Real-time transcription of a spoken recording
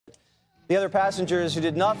The other passengers who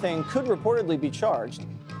did nothing could reportedly be charged.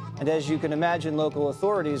 And as you can imagine, local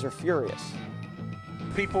authorities are furious.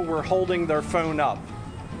 People were holding their phone up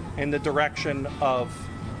in the direction of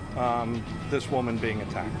this woman being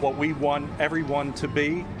attacked. What we want everyone to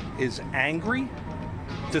be is angry,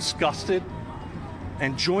 disgusted,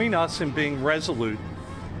 and join us in being resolute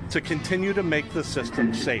to continue to make the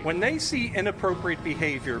system safe. When they see inappropriate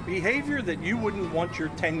behavior that you wouldn't want your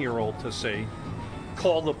 10-year-old to see,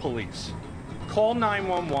 call the police. Call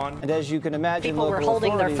 911. And as you can imagine, people were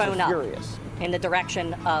holding their phone up furious in the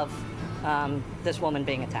direction of this woman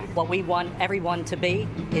being attacked. What we want everyone to be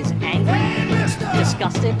is angry,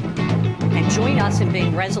 disgusted, and join us in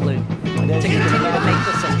being resolute to continue to make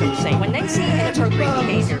the system safe. When they see inappropriate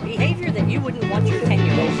behavior that you wouldn't want your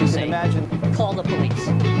 10-year-old to see, call the police.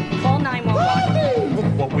 Call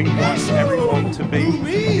 911. What we want everyone to be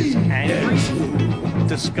is angry,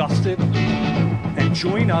 disgusted, and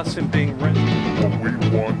join us in being resolute. What we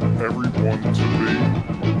want everyone to be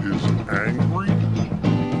is angry.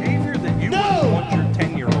 Behavior that you wouldn't want your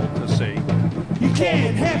 10-year-old to see. You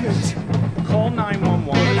can't have it. Call 911.